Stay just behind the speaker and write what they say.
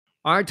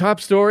Our top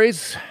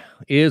stories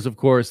is, of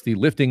course, the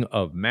lifting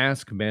of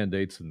mask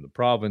mandates in the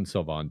province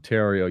of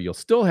Ontario. You'll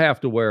still have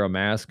to wear a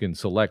mask in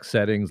select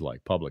settings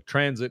like public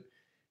transit,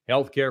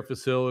 healthcare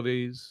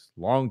facilities,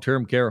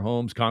 long-term care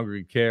homes,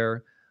 congregate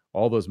care.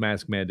 All those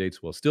mask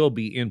mandates will still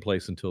be in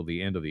place until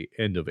the end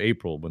of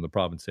April, when the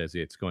province says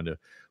it's going to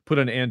put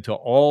an end to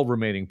all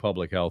remaining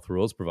public health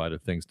rules,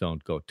 provided things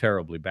don't go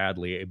terribly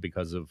badly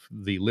because of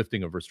the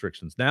lifting of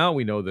restrictions. Now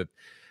we know that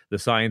the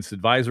science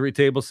advisory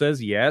table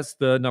says, yes,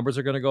 the numbers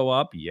are going to go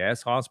up.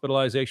 Yes,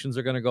 hospitalizations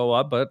are going to go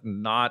up, but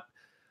not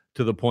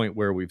to the point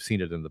where we've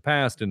seen it in the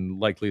past. And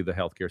likely the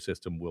healthcare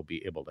system will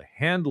be able to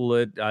handle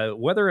it.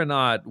 Whether or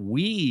not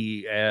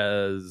we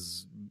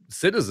as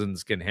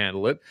citizens can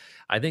handle it,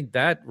 I think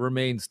that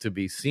remains to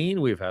be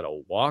seen. We've had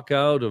a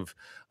walkout of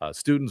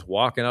students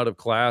walking out of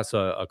class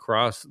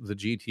across the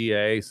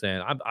GTA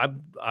saying,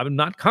 I'm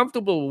not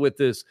comfortable with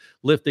this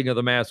lifting of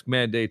the mask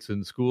mandates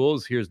in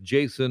schools. Here's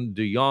Jason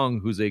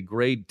DeYoung, who's a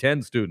grade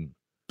 10 student.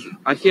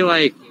 I feel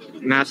like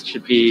masks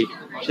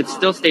should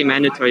still stay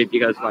mandatory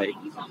because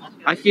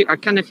I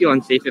kind of feel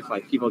unsafe if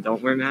people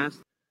don't wear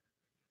masks.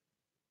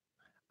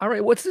 All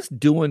right, what's this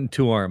doing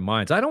to our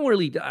minds? I don't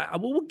really.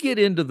 We'll get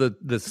into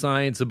the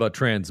science about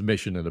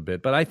transmission in a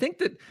bit, but I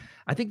think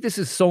this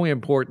is so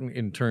important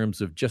in terms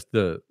of just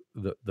the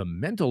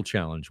mental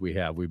challenge we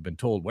have. We've been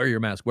told wear your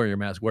mask, wear your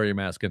mask, wear your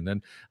mask, and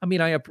then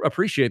I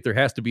appreciate there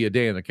has to be a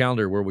day in the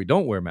calendar where we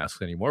don't wear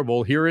masks anymore.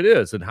 Well, here it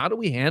is, and how do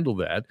we handle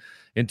that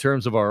in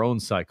terms of our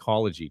own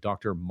psychology?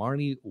 Dr.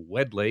 Marnie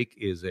Wedlake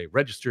is a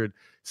registered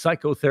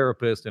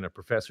psychotherapist and a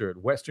professor at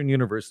Western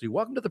University.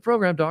 Welcome to the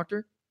program,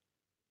 Doctor.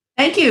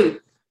 Thank you.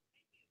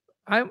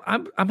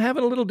 I'm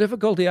having a little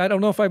difficulty. I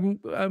don't know if I'm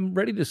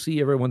ready to see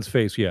everyone's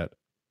face yet.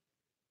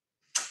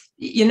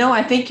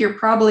 I think you're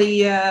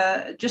probably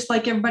just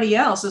like everybody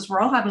else, is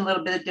we're all having a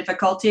little bit of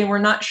difficulty and we're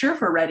not sure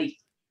if we're ready.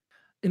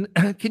 And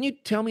can you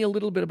tell me a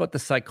little bit about the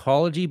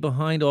psychology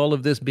behind all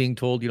of this, being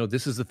told,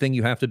 this is the thing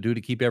you have to do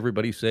to keep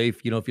everybody safe.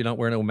 If you're not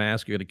wearing a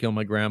mask, you're going to kill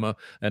my grandma.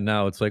 And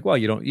now it's like, well,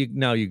 you don't,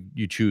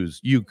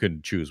 you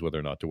can choose whether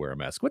or not to wear a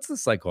mask. What's the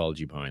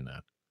psychology behind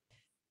that?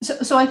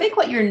 So I think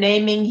what you're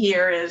naming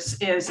here is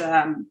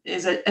a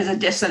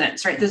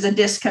dissonance, right? There's a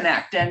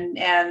disconnect, and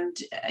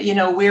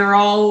we're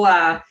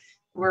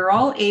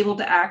all able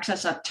to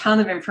access a ton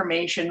of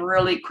information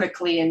really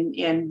quickly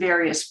in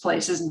various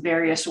places in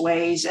various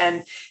ways,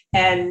 and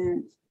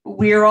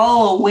we're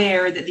all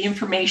aware that the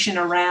information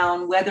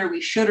around whether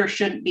we should or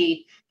shouldn't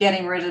be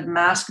getting rid of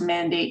mask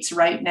mandates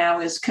right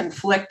now is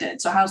conflicted.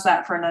 So how's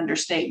that for an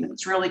understatement?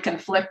 It's really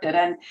conflicted,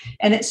 and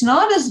it's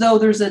not as though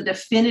there's a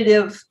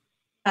definitive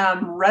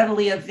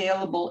readily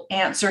available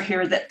answer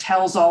here that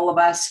tells all of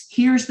us,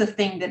 here's the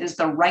thing that is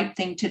the right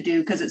thing to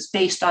do because it's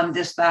based on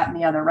this, that, and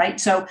the other, right?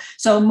 So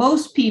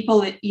most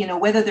people,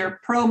 whether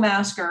they're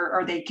pro-mask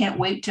or they can't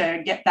wait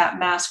to get that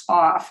mask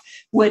off,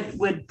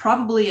 would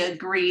probably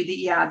agree that,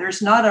 yeah,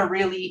 there's not a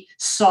really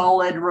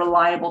solid,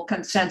 reliable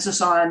consensus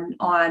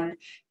on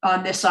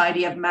this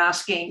idea of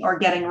masking or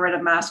getting rid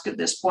of masks at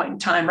this point in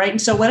time, right?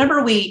 And so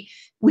whenever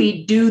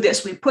we do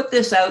this, we put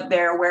this out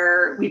there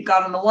where we've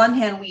got, on the one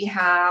hand, we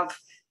have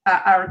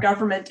our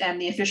government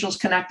and the officials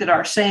connected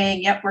are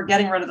saying, yep, we're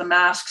getting rid of the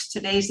masks.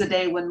 Today's the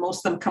day when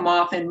most of them come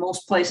off. In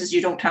most places,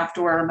 you don't have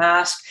to wear a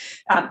mask,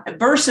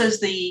 versus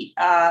the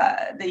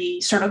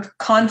sort of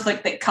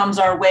conflict that comes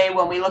our way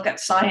when we look at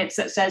science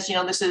that says,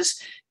 this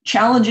is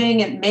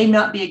challenging and may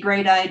not be a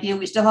great idea.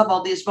 We still have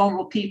all these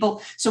vulnerable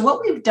people. So what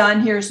we've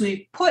done here is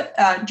we've put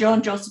Joe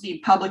and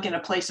Josephine Public in a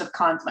place of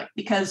conflict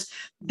because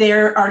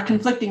there are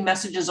conflicting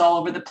messages all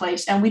over the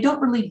place, and we don't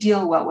really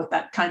deal well with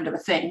that kind of a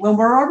thing. When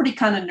we're already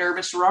kind of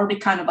nervous, we're already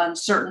kind of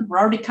uncertain, we're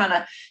already kind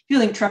of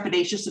feeling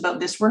trepidatious about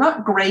this. We're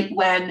not great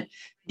when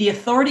the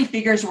authority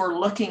figures we're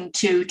looking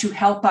to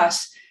help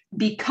us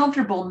be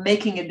comfortable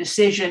making a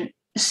decision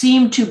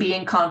seem to be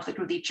in conflict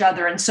with each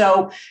other. And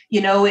so,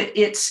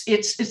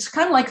 it's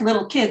kind of like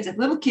little kids. If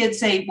little kids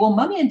say, well,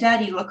 mommy and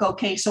daddy look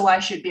okay, so I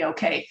should be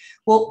okay.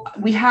 Well,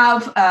 we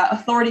have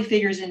authority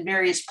figures in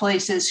various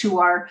places who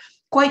are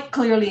quite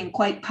clearly and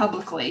quite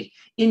publicly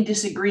in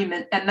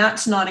disagreement. And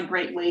that's not a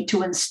great way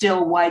to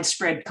instill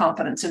widespread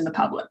confidence in the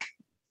public.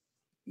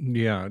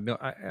 Yeah, no,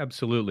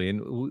 absolutely.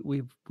 And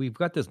we've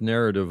got this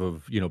narrative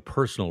of,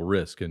 personal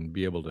risk and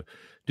be able to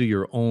do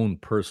your own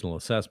personal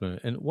assessment.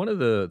 And one of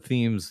the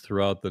themes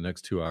throughout the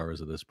next 2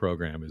 hours of this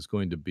program is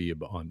going to be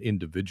on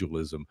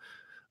individualism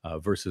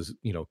versus,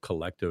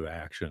 collective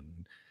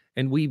action.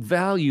 And we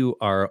value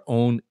our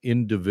own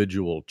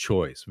individual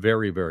choice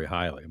very, very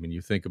highly.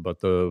 You think about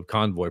the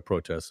convoy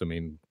protests.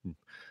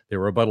 They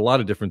were about a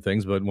lot of different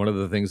things, but one of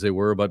the things they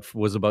were about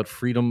was about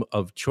freedom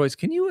of choice.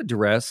 Can you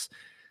address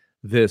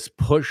this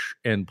push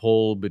and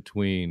pull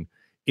between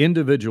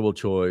individual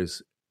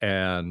choice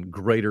and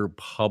greater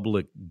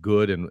public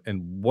good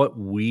and what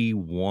we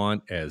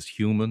want as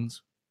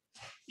humans?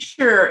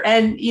 Sure.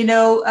 And,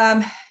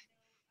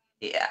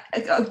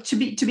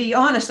 to be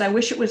honest, I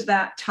wish it was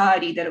that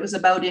tidy, that it was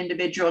about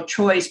individual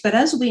choice. But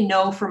as we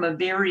know from a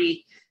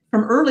very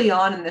early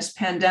on in this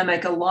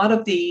pandemic, a lot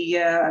of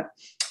the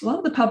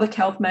public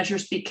health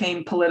measures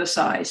became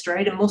politicized,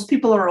 right? And most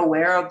people are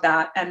aware of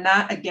that. And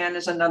that, again,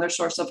 is another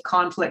source of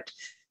conflict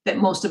that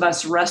most of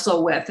us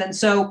wrestle with. And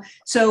so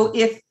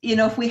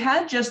if we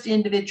had just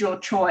individual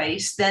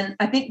choice, then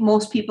I think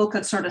most people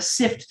could sort of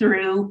sift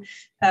through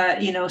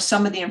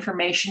some of the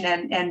information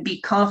and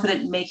be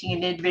confident in making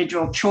an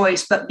individual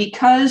choice. But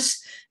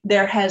because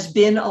there has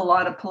been a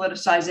lot of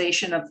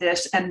politicization of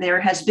this, and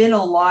there has been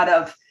a lot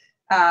of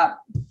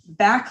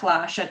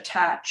backlash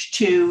attached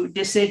to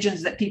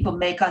decisions that people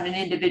make on an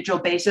individual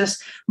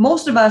basis.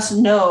 Most of us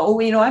know,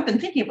 I've been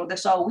thinking about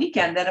this all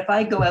weekend, that if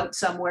I go out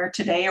somewhere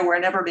today or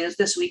wherever it is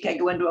this week, I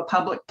go into a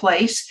public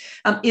place,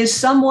 is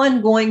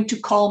someone going to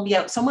call me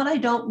out? Someone I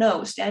don't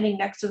know standing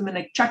next to them in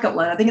a checkout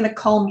line, are they going to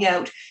call me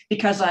out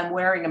because I'm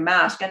wearing a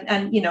mask?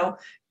 And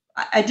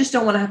I just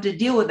don't want to have to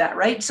deal with that,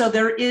 right? So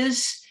there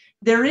is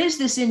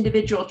this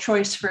individual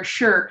choice for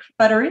sure,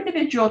 but our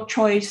individual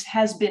choice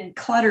has been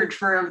cluttered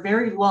for a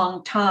very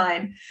long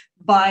time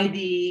by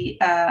the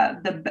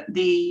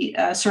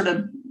sort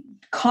of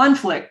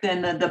conflict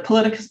and the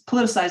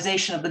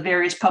politicization of the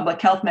various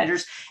public health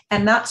measures,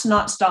 and that's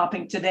not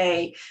stopping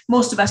today.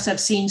 Most of us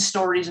have seen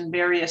stories in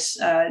various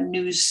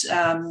news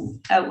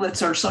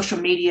outlets or social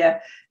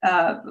media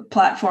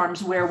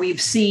platforms where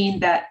we've seen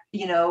that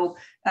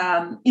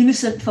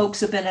innocent folks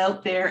have been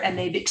out there and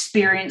they've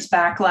experienced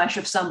backlash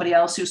of somebody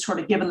else who's sort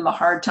of given them a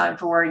hard time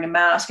for wearing a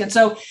mask. And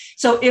so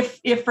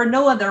if for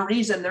no other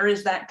reason there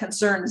is that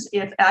concern,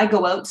 if I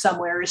go out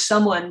somewhere, is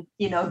someone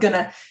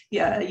gonna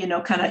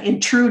kind of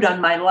intrude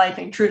on my life,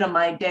 intrude on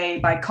my day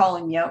by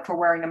calling me out for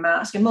wearing a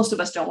mask? And most of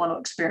us don't want to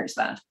experience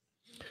that.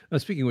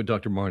 Speaking with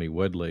Dr. Marnie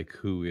Wedlake,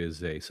 who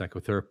is a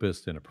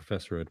psychotherapist and a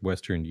professor at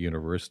Western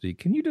University,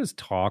 can you just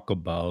talk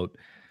about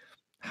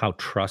how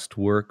trust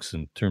works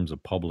in terms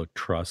of public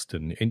trust?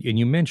 And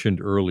you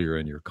mentioned earlier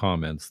in your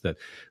comments that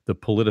the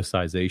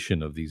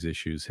politicization of these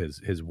issues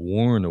has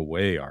worn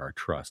away our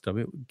trust. I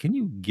mean, can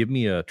you give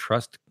me a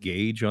trust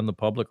gauge on the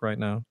public right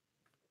now?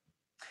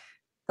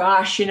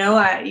 Gosh,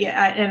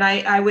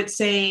 I would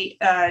say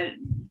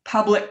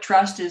public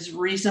trust is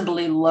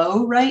reasonably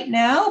low right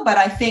now, but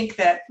I think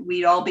that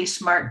we'd all be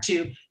smart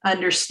to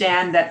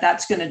understand that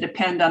that's going to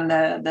depend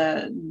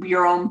on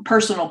your own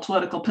personal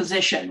political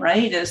position,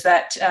 right? Is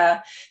that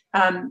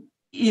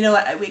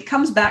it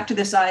comes back to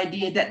this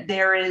idea that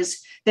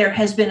there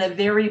has been a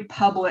very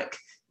public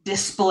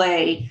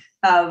display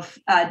of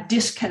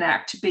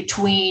disconnect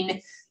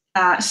between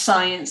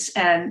science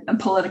and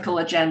political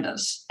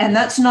agendas. And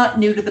that's not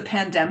new to the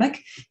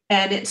pandemic.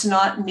 And it's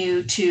not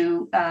new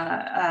to,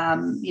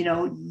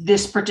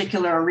 this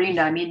particular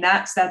arena. I mean,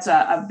 that's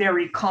a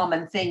very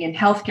common thing in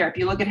healthcare. If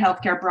you look at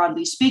healthcare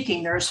broadly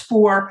speaking, there's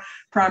 4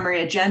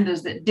 primary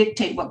agendas that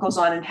dictate what goes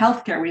on in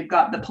healthcare. We've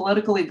got the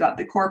political, we've got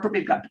the corporate,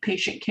 we've got the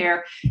patient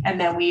care, and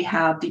then we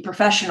have the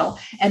professional.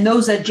 And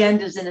those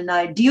agendas in an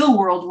ideal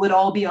world would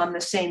all be on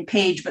the same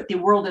page, but the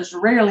world is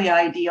rarely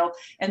ideal.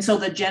 And so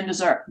those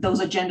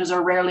agendas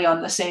are rarely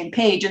on the same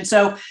page. And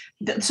so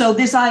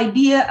this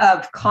idea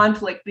of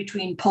conflict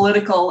between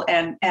political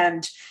and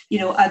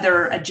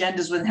other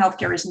agendas within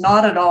healthcare is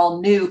not at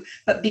all new.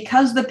 But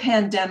because the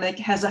pandemic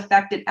has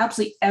affected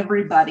absolutely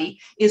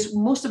everybody,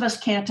 most of us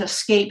can't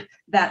escape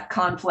that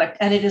conflict,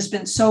 and it has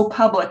been so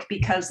public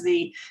because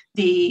the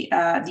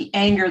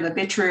anger, the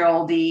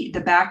vitriol, the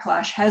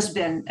backlash has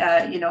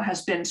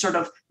been sort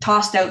of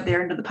tossed out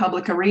there into the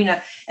public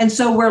arena, and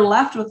so we're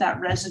left with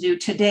that residue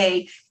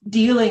today,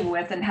 dealing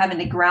with and having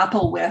to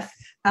grapple with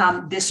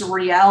this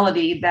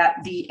reality that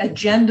the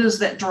agendas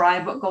that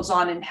drive what goes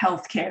on in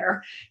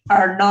healthcare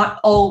are not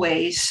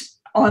always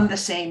on the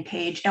same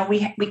page, and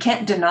we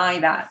can't deny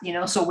that.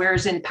 So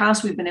whereas in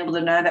past we've been able to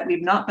deny that,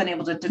 we've not been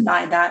able to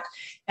deny that.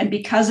 And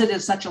because it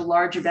is such a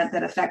large event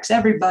that affects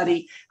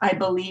everybody, I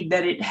believe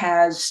that it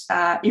has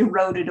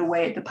eroded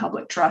away at the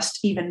public trust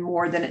even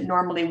more than it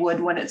normally would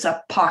when it's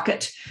a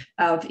pocket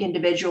of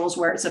individuals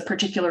where it's a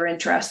particular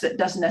interest that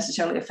doesn't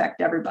necessarily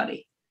affect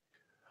everybody.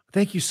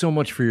 Thank you so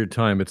much for your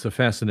time. It's a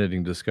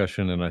fascinating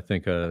discussion, and I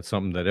think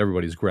something that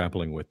everybody's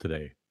grappling with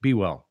today. Be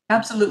well.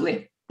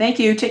 Absolutely. Thank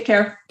you. Take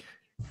care.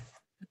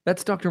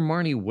 That's Dr.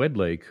 Marnie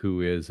Wedlake, who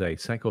is a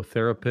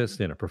psychotherapist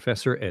and a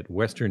professor at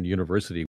Western University.